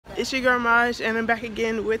it's your girl Maj, and I'm back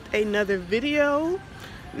again with another video.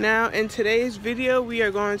 Now in today's video we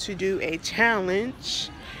are going to do a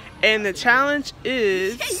challenge, and the challenge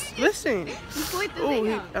is, listen,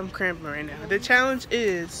 I'm cramping right now. The challenge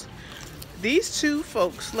is these two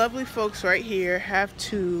folks, lovely folks right here, have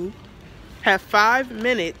 5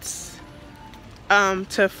 minutes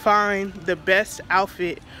to find the best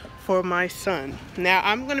outfit for my son. Now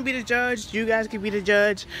I'm gonna be the judge, you guys can be the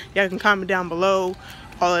judge, y'all can comment down below,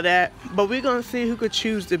 all of that, but we're gonna see who could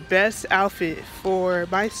choose the best outfit for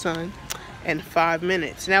my son in 5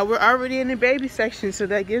 minutes. Now we're already in the baby section, so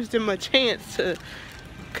that gives them a chance to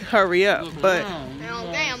hurry up, but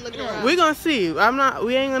we're gonna see.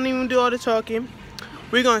 We ain't gonna even do all the talking.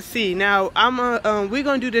 We're gonna see. Now we're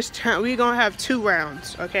gonna do this. We're gonna have 2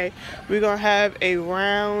 rounds. Okay, we're gonna have a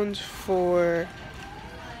round for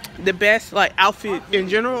the best like outfit in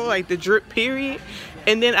general, like the drip period,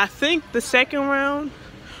 and then I think the second round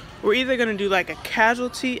we're either gonna do like a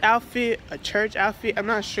casualty outfit, a church outfit. I'm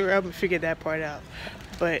not sure. I'm gonna figure that part out.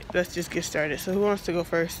 But let's just get started. So who wants to go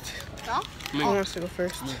first? Who wants to go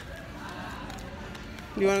first?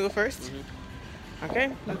 You want to go first?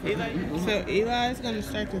 Okay. So Eli's gonna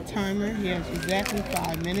start the timer. He has exactly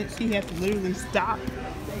 5 minutes. He has to literally stop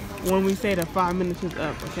when we say the 5 minutes is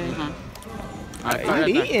up. Okay. Alright,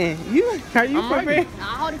 you eating? Are you prepared?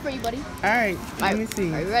 I'll hold it for you, buddy. All right. Let me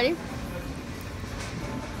see. Are you ready?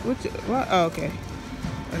 What? Oh, okay.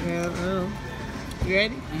 Okay. You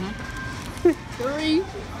ready? 3,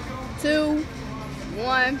 2,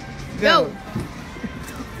 1, go.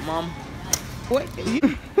 Mom. What?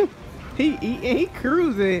 He eating? He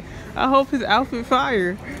cruising. I hope his outfit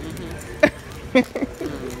fire.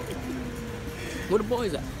 Where the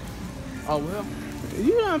boys at? Oh well.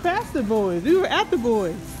 You done past the boys. We were at the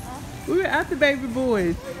boys. We were at the baby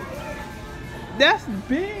boys. That's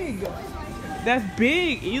big. That's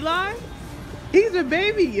big, Eli. He's a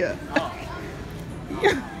baby. Oh.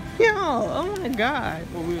 Yo, oh my God.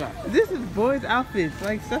 What we got? This is boys' outfits,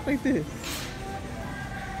 like stuff like this.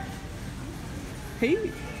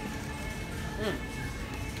 He.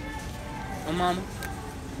 Mama.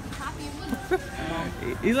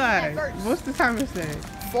 Eli, what's the timer say?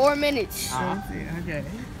 4 minutes. Okay.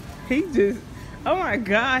 He just, oh my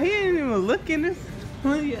God, he ain't even looking. There's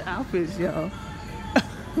plenty of outfits, y'all.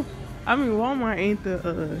 I mean, Walmart ain't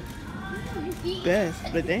the best,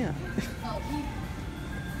 but damn.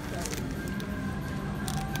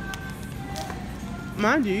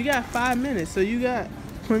 Mind you, you got 5 minutes, so you got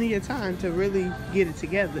plenty of time to really get it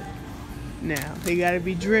together. Now, they gotta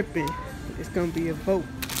be dripping. It's gonna be a vote.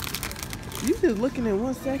 You just looking at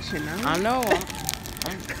one section now. I know.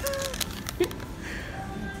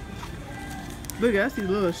 Look, I see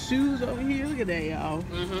little shoes over here. Look at that, y'all.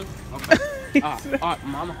 Okay. All right,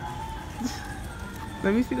 Mama.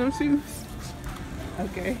 Let me see them shoes.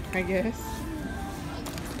 Okay, I guess.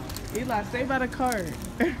 Eli, stay by the cart.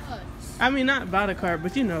 I mean, not by the cart,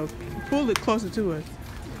 but you know, pull it closer to us.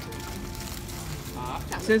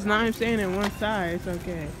 Since now I'm staying in one side, it's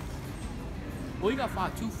okay. Well, you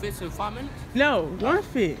got 2 fits in 5 minutes? No, 1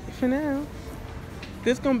 fit for now.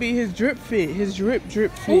 This gonna be his drip fit, his drip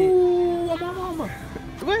fit. Ooh, mama.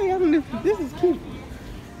 Wait, this is cute.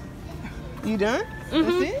 You done? That's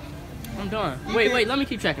it? I'm done. Wait, let me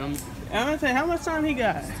keep checking. I'm gonna tell you how much time he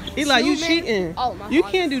got. Eli, you cheating. Oh, my you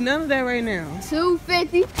God. can't do none of that right now.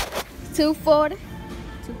 250, 240,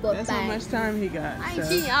 245. That's how much time he got. I ain't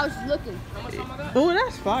cheating, I was just looking. How much time I got? Oh,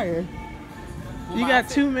 that's fire. You got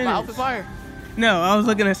 2 minutes. My outfit fire. No, I was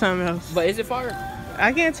looking at something else. But is it fire?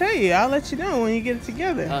 I can't tell you. I'll let you know when you get it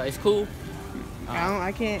together. It's cool.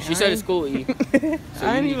 I can't. She said it's cool, E. So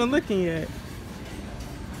I ain't even looking yet.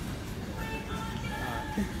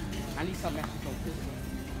 I need something extra so physical.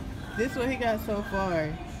 This is what he got so far.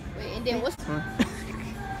 Wait, and then what's...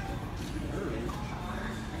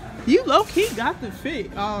 You low-key got the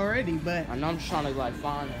fit already, but... I know I'm just trying to like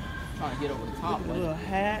trying to get over the top. A little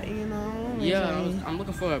hat, you know? Yeah, I'm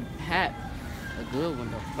looking for a hat. A good one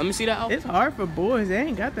though. Let me see that outfit. It's hard for boys. They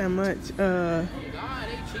ain't got that much. Oh God,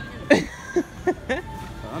 they cheating.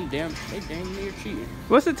 They damn near cheating.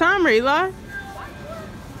 What's the timer, Eli?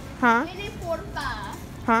 Huh? Minute 45.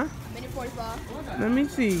 Huh? Minute 45. Let me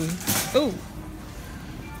see. Oh.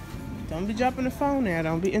 Don't be dropping the phone there.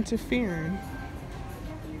 Don't be interfering.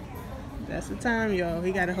 That's the time, y'all.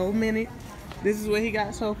 He got a whole minute. This is what he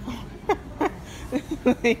got so far.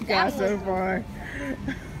 He got so far.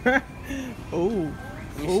 Oh.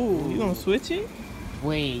 Oh, you gonna switch it?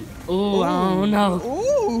 Wait. Ooh, I don't know.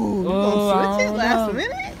 Ooh, you gonna switch it last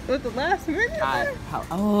minute? With the last minute?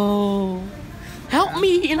 Help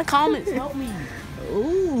me in the comments. Help me.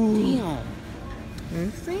 Ooh. Damn.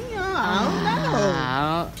 Let's see, y'all.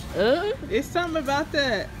 I don't know. It's something about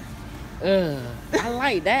that. I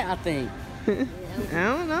like that, I think. I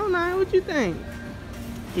don't know, now. What you think?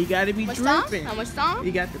 He got to be dripping. How much time?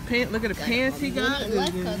 He got the pants. Look at the pants he got.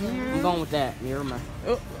 I'm going with that. Never mind.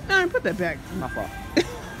 Oh, no, put that back. My fault.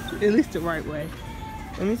 At least the right way.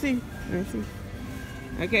 Let me see.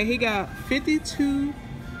 Okay, he got 50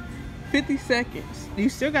 seconds. You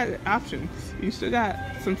still got options. You still got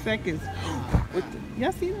some seconds.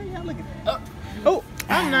 Y'all see that? Y'all look at that. Oh,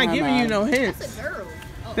 I'm not giving you no hints. That's a girl.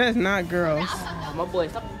 Oh. That's not girls. My boy,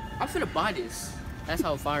 stop. I'm finna buy this. That's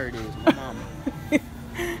how fire it is, my mama.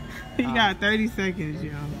 He got 30 seconds,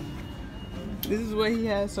 y'all. This is what he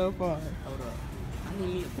has so far. Hold up. I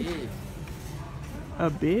need a bid. A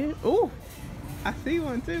bid? Oh, I see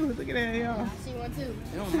one too. Look at that, y'all. I see one too.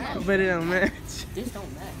 It don't match. But it don't match. This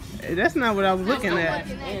don't match. That's not what I was looking at.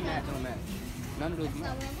 And that don't match. None of those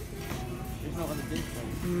match. There's no other bids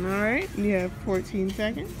for me. Alright, you have 14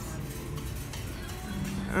 seconds.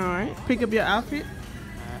 Alright, pick up your outfit.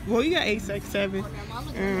 Well, you got 8, 6, 7.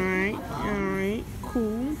 Alright,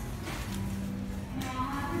 cool.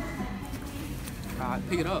 Alright,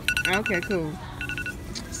 pick it up. Okay, cool.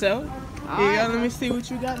 So, here, y'all, let me see what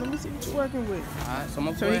you got. Let me see what you're working with. Alright, so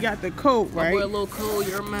my boy. So, he got the coat, right? My boy a little cool,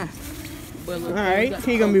 you're a man. Alright,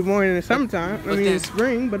 he gonna be born in the summertime. I mean, in the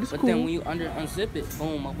spring, but it's cool. But then when you unzip it,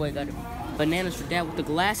 boom, my boy got it. Bananas for dad with the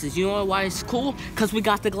glasses. You know why it's cool? Because we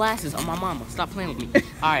got the glasses on my mama. Stop playing with me.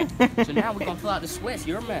 Alright, so now we're gonna fill out the sweats.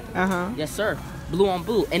 You're a man. Yes, sir. Blue on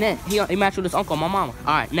blue. And then he matched with his uncle, my mama.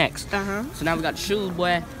 Alright, next. So now we got the shoes,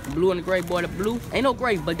 boy. The blue and the gray, boy. The blue. Ain't no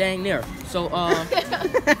gray, but dang there. So,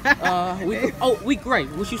 we gray.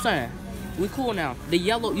 What you saying? We cool now. The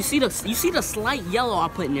yellow, you see the slight yellow I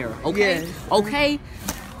put in there, okay? Yes. Okay?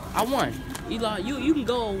 I won. Eli, you can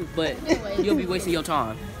go, but you'll be wasting your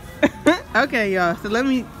time. Okay, y'all. So let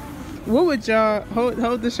me. What would y'all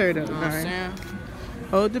hold the shirt up? You know what I'm saying?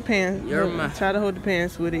 Hold the pants. Try to hold the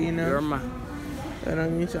pants with it, you know. You're my.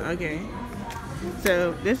 Okay.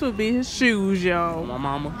 So this will be his shoes, y'all. My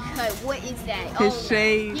mama. What is that? His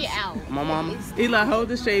shades. Get out. My mama. Eli, hold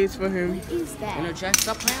the shades for him. What is that? In her chest.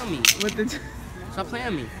 Stop playing me. With the. Stop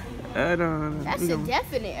playing me. I don't know. That's a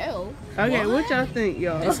definite L. Okay, what y'all think,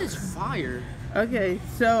 y'all? This is fire. Okay,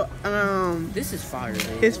 so This is fire,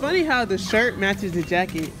 baby. it's funny how the shirt matches the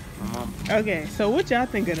jacket. Okay, so what y'all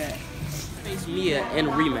think of that? Face Mia in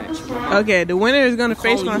a rematch. Okay, the winner is gonna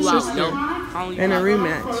face my sister in a out.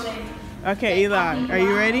 rematch. Okay, Eli, are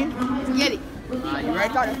you ready? Get it. You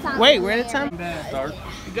ready? Wait, where the time? Start.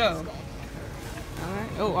 Go. All right.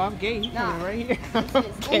 Oh, off gate. He coming right here.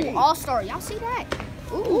 Okay. Ooh, all-star. Y'all see that?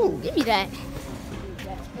 Ooh, give me that.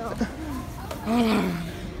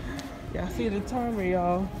 Y'all see the timer,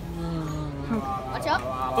 y'all. Watch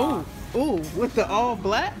out. Ooh, with the all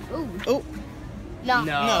black? Ooh. Oh.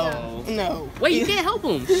 No. Wait, you can't help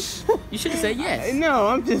him. You should have said yes. No,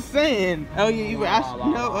 I'm just saying. Oh, yeah, you were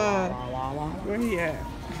asking. No, where he at?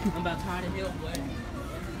 I'm about tired of hill, boy.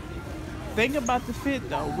 Think about the fit,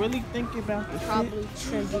 though. Really think about the Probably fit.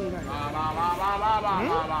 trending right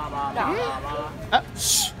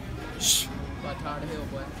Shh. About tired of hill,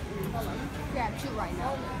 boy. Hold on. Grab two right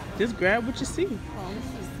now. Just grab what you see. Hold on, let's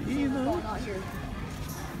see. You know. What's going on here?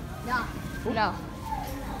 No.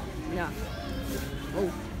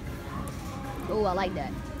 Oh, I like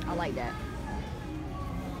that.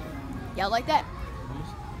 Y'all like that?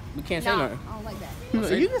 We can't say Nah, nothing. I don't like that. No,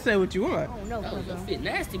 you can say what you want. Oh, no. That was a fit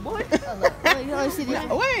nasty, boy. Let me see this.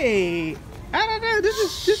 Wait, I don't know.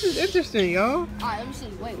 This is interesting, y'all. All right, let me see.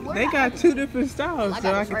 Wait, where They got two different styles,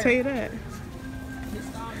 so I can tell you that. This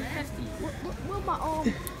style nasty. What my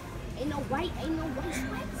ain't no white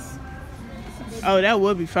sweats. Oh, that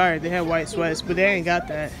would be fire. They have white sweats, but they ain't got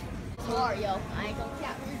that. Sorry, yo. I ain't gonna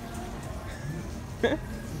cap.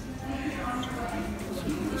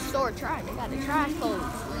 Store trash. They got the trash clothes.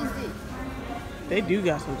 What is this? They do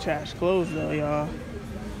got some trash clothes though, y'all.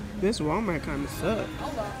 This Walmart kind of sucks.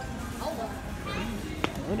 Hold up.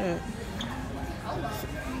 What up?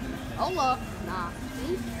 Hold up. Nah.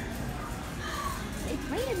 See? They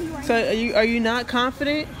playing me right So are you not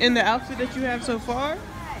confident in the outfit that you have so far?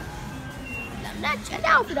 now. Not check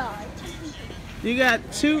out for that. You got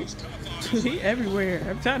two. He everywhere.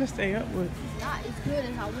 I'm trying to stay up with. Not as good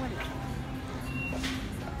as I wanted.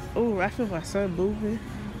 Oh, I feel my son moving.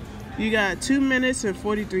 You got 2 minutes and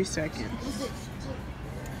 43 seconds. What's it?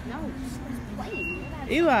 No, it's playing.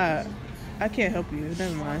 Eli, I can't help you.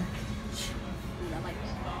 Never mind. I like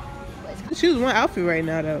that. But it's Choose one outfit right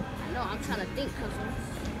now, though. I know, I'm trying to think.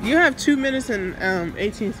 You have 2 minutes and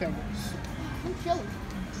 18 seconds. I'm chilling.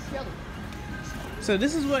 So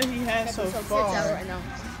this is what he has so far. Right now.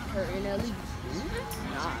 Her in the league.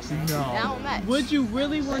 Nah, man. Would you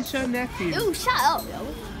really want your nephew? Dude, shut up, yo.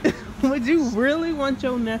 Would you really want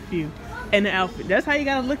your nephew in the outfit? That's how you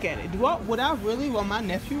gotta look at it. Would I really want my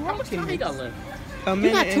nephew How much rocking time you it? got left? A You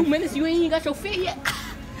minute got 2 and- minutes. You ain't even got your fit yet.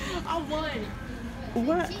 I won.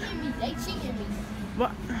 What? They cheating me. They cheating me.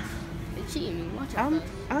 What? They cheating me. Watch out.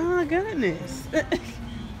 Oh my goodness.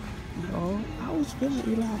 Oh, I was feeling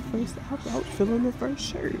Eli first. I was feeling the first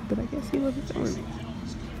shirt, but I guess he wasn't showing me.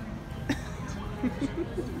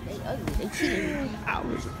 They ugly. They cheating me. I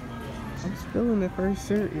was feeling the first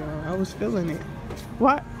shirt, y'all. I was feeling it.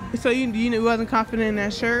 What? So you wasn't confident in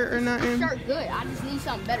that shirt or nothing? Shirt good. I just need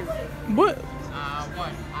something better. What?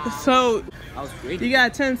 One. So I was ready. you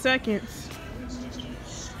got 10 seconds.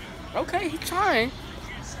 Okay, he trying.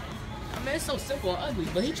 I mean, it's so simple and ugly,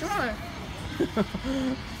 but he trying.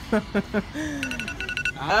 Your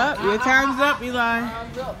time's up, Eli.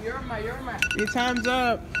 Time's up. You're my. Your time's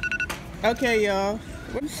up. Okay, y'all.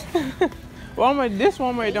 Walmart. This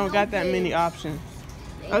Walmart don't got that many options.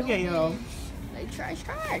 Okay, y'all. They trash.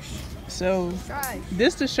 So Trash.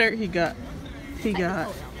 this the shirt he got. He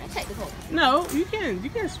got. Take the coat. No, you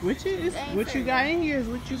can switch it. It's Ain't what you fair. got in here is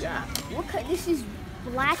what you got. What cut? This is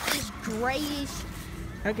blackish, grayish.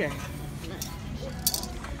 Okay.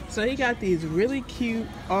 So he got these really cute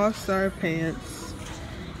all-star pants.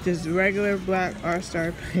 Just regular black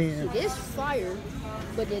all-star pants. This fire,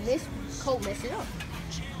 but then this coat mess it up.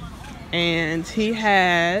 And he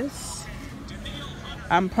has,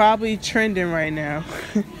 I'm probably trending right now.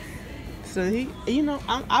 So he,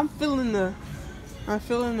 I'm feeling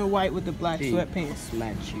the white with the black sweatpants.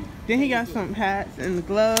 Smash you. Then he got some hats and the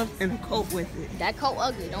gloves and a coat with it. That coat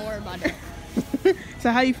ugly. Don't worry about that.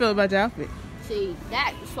 So how you feel about the outfit? See,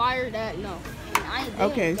 that fire, that no.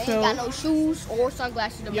 Okay, they so- ain't got no shoes or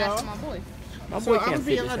sunglasses to match Yo. to my boy. My So boy I'm can't gonna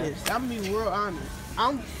be fit this honest. I'm gonna be real honest.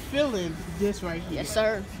 I'm feeling this right here. Yes,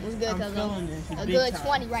 sir. What's good, I'm cousin? feeling this. A big good time.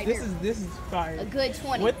 20 right this there. This is fire. A good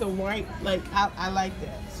 20. With the white, like I like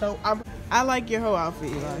that. So I like your whole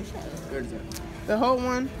outfit, Eli. The whole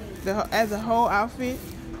one, as a whole outfit,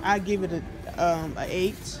 I give it a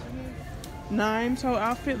 8. 9's whole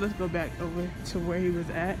outfit. Let's go back over to where he was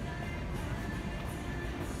at.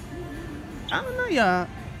 I don't know, y'all.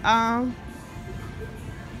 I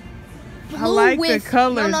Blue like the with-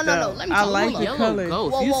 colors No. though. Let me I tell you, like hold the on. Yellow colors.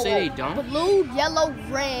 ghost. You say they don't? Blue, yellow,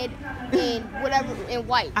 red, and whatever, and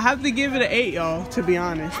white. I have to give it an 8, y'all. To be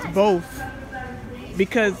honest, both,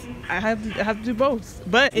 because I have to do both.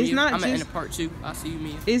 But it's not I'm in just a part 2. I see you,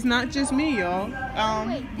 Mia. it's not just me, y'all.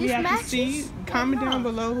 Wait, We this have matches? to see. Comment down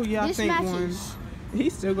below who y'all This think matches. won.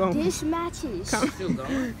 He's still going. This matches. Still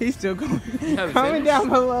going. He's still going. haven't Comment finished? down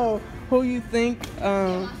below who you think.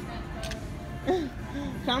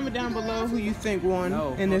 Comment down below who you think won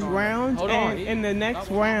No, in this hold on. round, Hold on. and in the next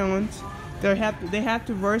round, they have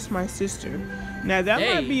to verse my sister. Now that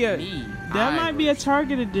might be a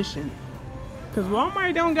Target edition, cause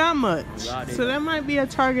Walmart don't got much, Yeah, they so don't. that might be a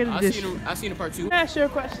Target edition. I seen a part 2. Ask your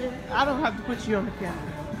question. I don't have to put you on the camera.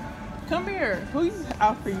 Come here. Whose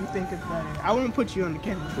outfit you think is better? I won't put you on the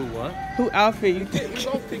camera. Who what? Who outfit you We think?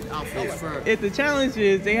 both picked outfits for If the challenge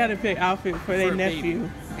is they had to pick outfit for their a baby. nephew,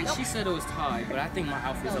 And she said it was tied, but I think my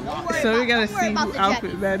outfit's a Don't lot. worry so we gotta don't worry see about who the outfit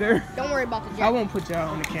jacket. better. Don't worry about the jacket. I won't put y'all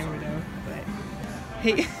on the camera though. But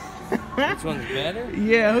he, Which one's better?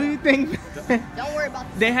 yeah, who you think? Don't worry about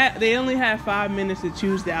the They only had 5 minutes to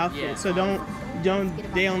choose the outfit, Yeah. so don't.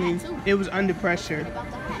 They only. It was under pressure. about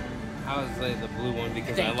the hat. I would say the blue one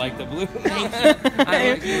because Thank I like the blue. Thank you. I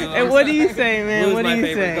like blue. And what do you say, man? Blue's What do my you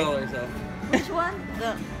favorite say? color, so. Which one?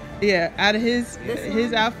 The Yeah, out of his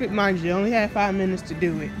outfit, mind you, only had 5 minutes to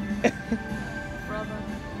do it. brother.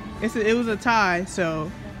 It was a tie,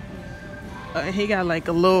 so he got like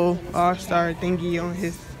a little all-star thingy on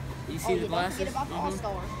his. You Oh, see yeah, the don't glasses? forget about the Mhm.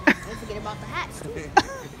 all-stars. Don't forget about the hats, too.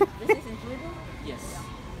 This is included? Yes.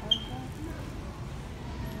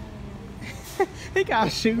 He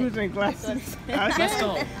got shoes and glasses. Let's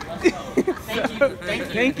go. Let's go. Thank you. Thank you.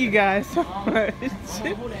 Thank you guys so much.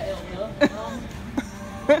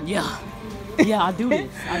 Yeah. Yeah, I do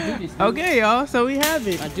this. Dude. Okay, y'all, so we have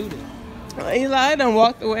it. I do this. Eli done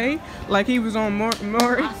walked away like he was on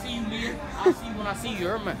Maury. I see you, Mia. I see you when I see you.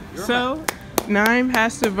 You're a man. So, Naim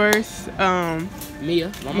has to verse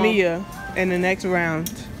Mia. My mom. Mia in the next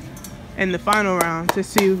round, in the final round, to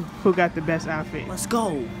see who got the best outfit. Let's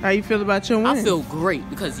go. How you feel about your win? I feel great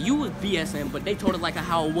because you was BSing, but they told it like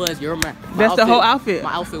how it was. You're a man. That's the whole outfit.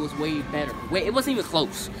 My outfit was way better. Wait, it wasn't even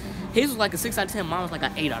close. His was like a 6 out of 10. Mine was like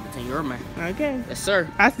an 8 out of 10. You're a man. Okay. Yes, sir.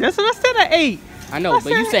 That's what I said, an 8. I know,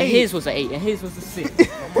 but you said eight. his was an 8 and his was a 6.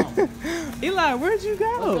 My mama. Eli, where'd you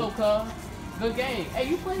go? Let's go, cuz. Good game. Hey,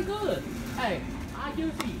 you play good. Hey, I'll give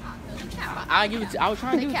it to you. I'll give it to you. I was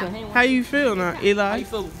trying to give it to him. How you feel now, Eli? How you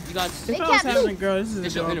feel? You got They If I was cap having too. a girl, this is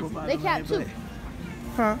It's your adorable, interview. by They the cap way, too.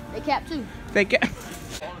 Huh? They cap too. They cap.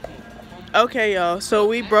 Okay, y'all. So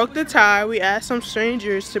we broke the tie. We asked some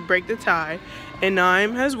strangers to break the tie, and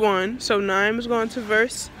Naim has won. So Naim is going to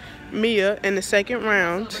verse Mia in the second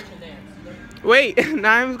round. Wait,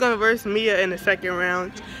 Naim's going to verse Mia in the second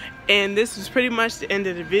round. And this is pretty much the end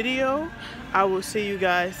of the video. I will see you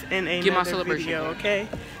guys in Get my another celebration video, dance. okay?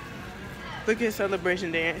 Look at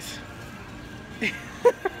celebration dance.